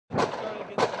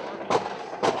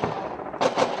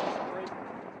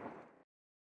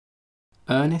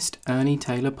Ernest Ernie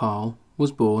Taylor Pyle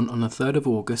was born on the 3rd of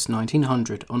August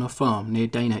 1900 on a farm near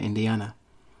Dana, Indiana.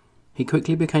 He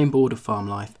quickly became bored of farm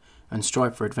life and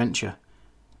strived for adventure,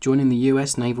 joining the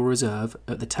US Naval Reserve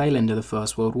at the tail end of the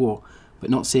First World War, but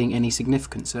not seeing any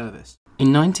significant service.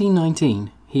 In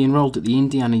 1919, he enrolled at the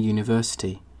Indiana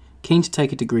University. Keen to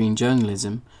take a degree in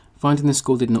journalism, finding the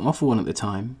school did not offer one at the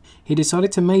time, he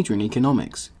decided to major in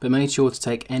economics, but made sure to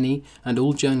take any and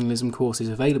all journalism courses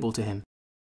available to him.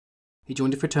 He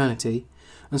joined a fraternity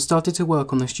and started to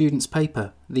work on the students'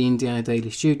 paper, the Indiana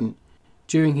Daily Student,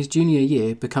 during his junior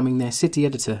year becoming their city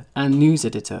editor and news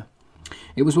editor.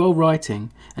 It was while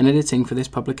writing and editing for this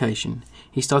publication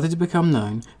he started to become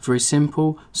known for his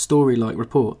simple, story-like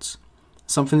reports,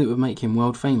 something that would make him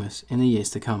world famous in the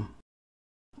years to come.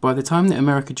 By the time that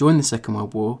America joined the Second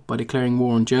World War by declaring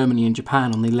war on Germany and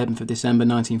Japan on the 11th of December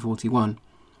 1941,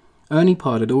 Ernie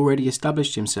Pyle had already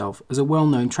established himself as a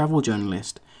well-known travel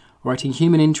journalist, writing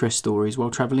human interest stories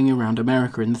while travelling around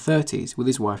America in the 30s with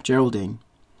his wife Geraldine.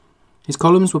 His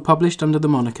columns were published under the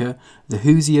moniker The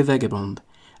Hoosier Vagabond,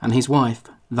 and his wife,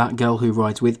 That Girl Who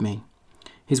Rides With Me,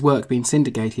 his work being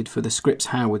syndicated for the Scripps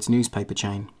Howard's newspaper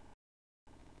chain.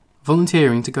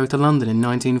 Volunteering to go to London in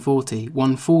 1940,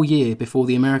 1 full year before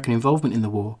the American involvement in the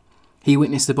war, he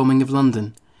witnessed the bombing of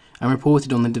London and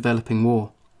reported on the developing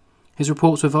war. His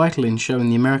reports were vital in showing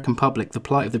the American public the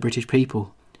plight of the British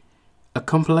people. A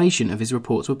compilation of his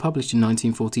reports were published in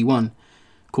 1941,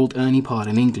 called Ernie Pyle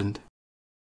in England.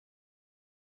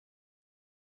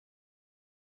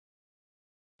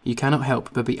 You cannot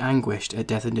help but be anguished at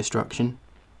death and destruction,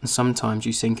 and sometimes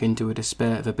you sink into a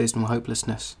despair of abysmal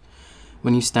hopelessness,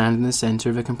 when you stand in the centre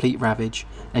of a complete ravage,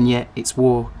 and yet it's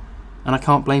war, and I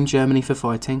can't blame Germany for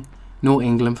fighting, nor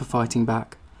England for fighting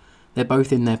back. They're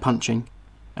both in there punching,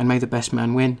 and may the best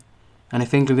man win, and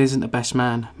if England isn't the best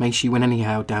man, may she win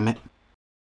anyhow, damn it.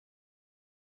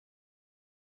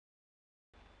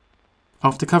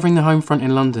 After covering the home front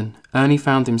in London, Ernie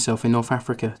found himself in North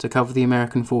Africa to cover the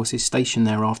American forces stationed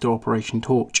there after Operation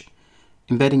Torch,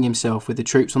 embedding himself with the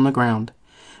troops on the ground,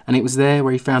 and it was there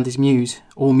where he found his muse,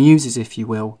 or muses if you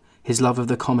will, his love of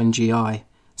the common GI,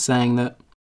 saying that,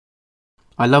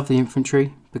 "I love the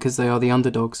infantry because they are the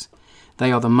underdogs.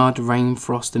 They are the mud, rain,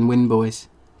 frost and wind boys.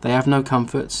 They have no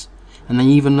comforts, and they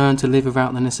even learn to live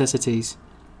without the necessities.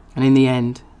 And in the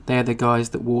end, they are the guys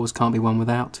that wars can't be won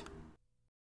without."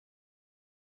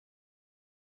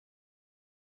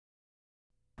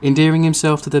 Endearing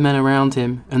himself to the men around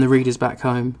him and the readers back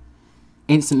home,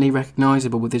 instantly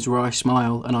recognisable with his wry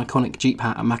smile and iconic Jeep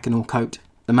hat and Mackinaw coat,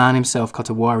 the man himself cut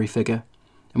a wiry figure,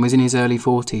 and was in his early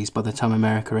 40s by the time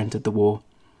America entered the war.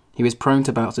 He was prone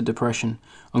to bouts of depression,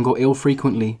 and got ill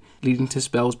frequently, leading to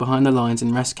spells behind the lines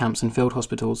in rest camps and field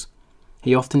hospitals.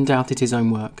 He often doubted his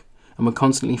own work, and would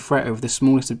constantly fret over the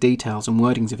smallest of details and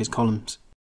wordings of his columns.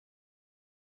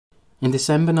 In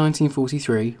December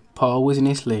 1943, Pyle was in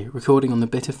Italy recording on the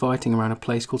bitter fighting around a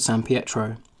place called San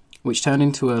Pietro, which turned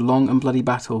into a long and bloody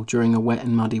battle during a wet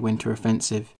and muddy winter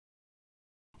offensive.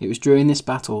 It was during this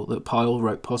battle that Pyle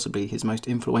wrote possibly his most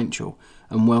influential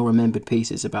and well-remembered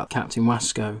pieces about Captain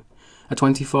Wasco, a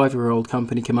 25-year-old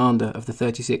company commander of the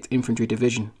 36th Infantry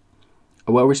Division.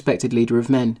 A well-respected leader of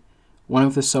men, one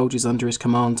of the soldiers under his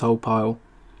command told Pyle,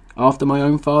 "After my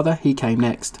own father, he came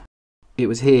next." It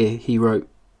was here he wrote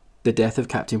The Death of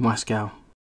Captain Wasco.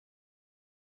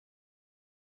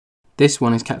 "This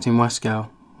one is Captain Wasco,"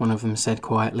 one of them said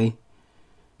quietly.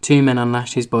 2 men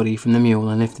unlashed his body from the mule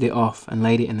and lifted it off and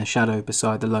laid it in the shadow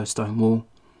beside the low stone wall.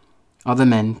 Other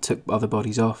men took other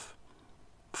bodies off.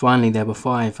 Finally there were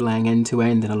 5 laying end to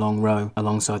end in a long row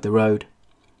alongside the road.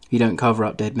 You don't cover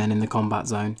up dead men in the combat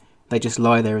zone, they just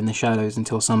lie there in the shadows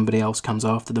until somebody else comes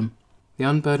after them. The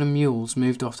unburdened mules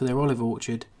moved off to their olive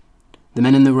orchard. The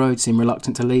men in the road seemed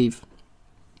reluctant to leave.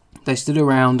 They stood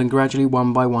around, and gradually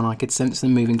one by one I could sense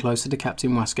them moving closer to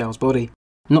Captain Wasco's body.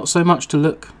 Not so much to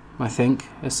look, I think,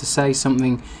 as to say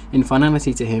something in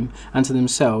finality to him and to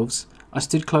themselves. I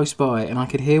stood close by, and I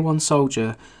could hear one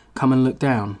soldier come and look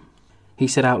down. He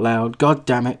said out loud, "God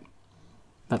damn it."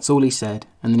 That's all he said,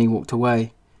 and then he walked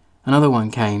away. Another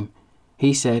one came.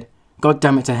 He said, "God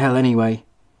damn it to hell anyway."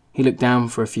 He looked down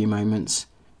for a few moments,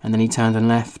 and then he turned and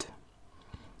left.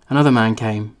 Another man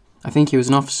came. I think he was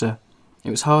an officer. It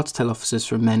was hard to tell officers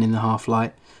from men in the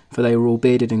half-light, for they were all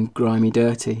bearded and grimy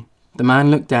dirty. The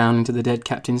man looked down into the dead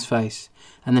captain's face,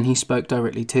 and then he spoke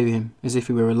directly to him, as if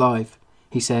he were alive.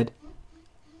 He said,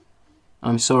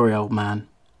 "I'm sorry, old man."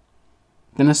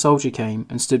 Then a soldier came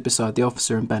and stood beside the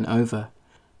officer and bent over,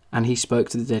 and he spoke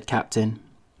to the dead captain.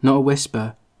 Not a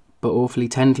whisper, but awfully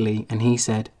tenderly, and he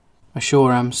said, "I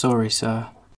sure am sorry, sir."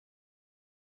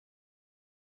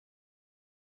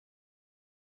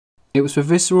 It was for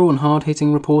visceral and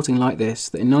hard-hitting reporting like this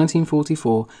that in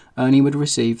 1944 Ernie would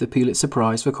receive the Pulitzer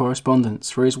Prize for Correspondence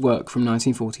for his work from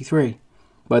 1943.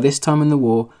 By this time in the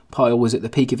war, Pyle was at the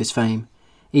peak of his fame,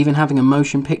 even having a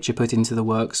motion picture put into the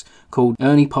works called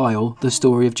Ernie Pyle, The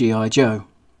Story of G.I. Joe,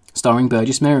 starring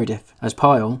Burgess Meredith as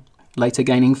Pyle, later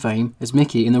gaining fame as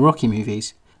Mickey in the Rocky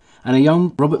movies, and a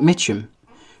young Robert Mitchum,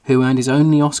 who earned his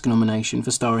only Oscar nomination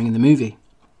for starring in the movie.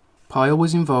 Pyle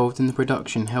was involved in the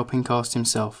production, helping cast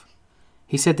himself.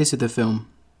 He said this of the film: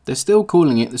 "They're still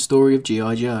calling it The Story of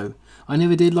G.I. Joe. I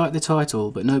never did like the title,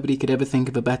 but nobody could ever think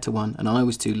of a better one, and I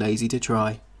was too lazy to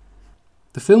try."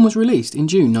 The film was released in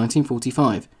June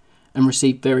 1945 and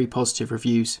received very positive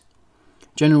reviews.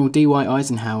 General D.Y.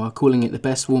 Eisenhower calling it the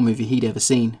best war movie he'd ever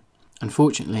seen.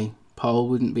 Unfortunately, Pyle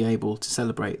wouldn't be able to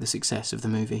celebrate the success of the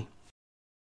movie.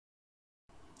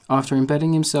 After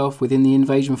embedding himself within the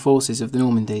invasion forces of the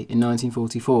Normandy in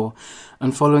 1944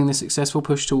 and following the successful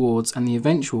push towards and the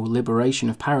eventual liberation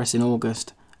of Paris in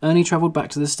August, Ernie travelled back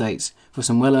to the States for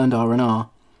some well-earned R&R,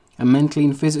 and mentally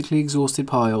and physically exhausted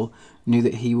Pyle knew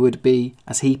that he would be,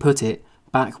 as he put it,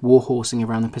 back warhorsing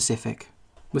around the Pacific.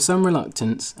 With some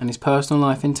reluctance and his personal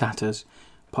life in tatters,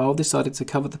 Pyle decided to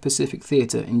cover the Pacific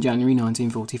Theatre in January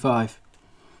 1945,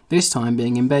 this time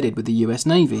being embedded with the US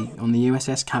Navy on the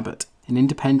USS Cabot, an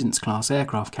Independence-class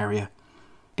aircraft carrier.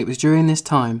 It was during this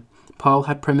time Pyle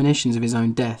had premonitions of his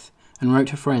own death and wrote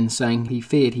to friends saying he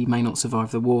feared he may not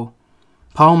survive the war.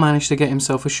 Pyle managed to get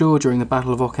himself ashore during the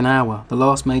Battle of Okinawa, the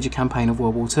last major campaign of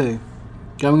World War II,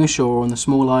 going ashore on the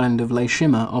small island of Lake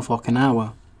Shima off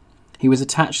Okinawa. He was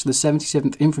attached to the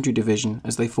 77th Infantry Division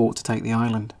as they fought to take the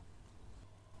island.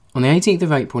 On the 18th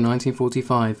of April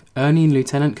 1945, Ernie and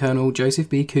Lieutenant Colonel Joseph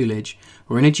B. Coolidge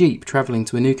were in a jeep travelling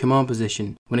to a new command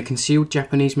position when a concealed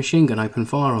Japanese machine gun opened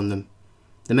fire on them.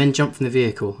 The men jumped from the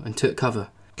vehicle and took cover.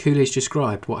 Coolidge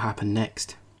described what happened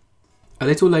next. A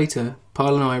little later,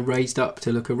 Pyle and I raised up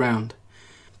to look around.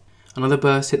 Another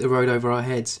burst hit the road over our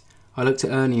heads. I looked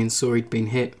at Ernie and saw he'd been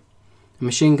hit. A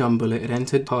machine gun bullet had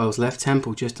entered Pyle's left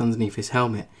temple just underneath his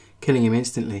helmet, killing him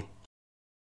instantly.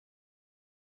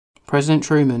 President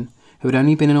Truman, who had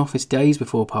only been in office days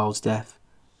before Pyle's death,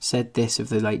 said this of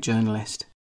the late journalist: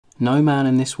 "No man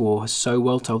in this war has so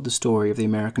well told the story of the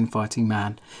American fighting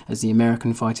man as the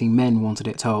American fighting men wanted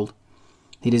it told.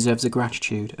 He deserves the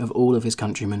gratitude of all of his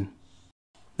countrymen."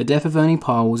 The death of Ernie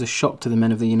Pyle was a shock to the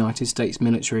men of the United States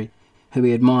military, who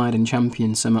he admired and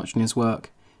championed so much in his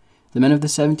work. The men of the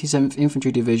 77th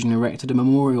Infantry Division erected a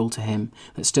memorial to him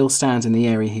that still stands in the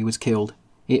area he was killed.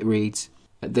 It reads: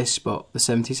 "At this spot, the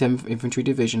 77th Infantry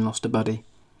Division lost a buddy.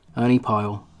 Ernie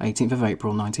Pyle, 18th of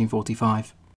April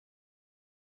 1945.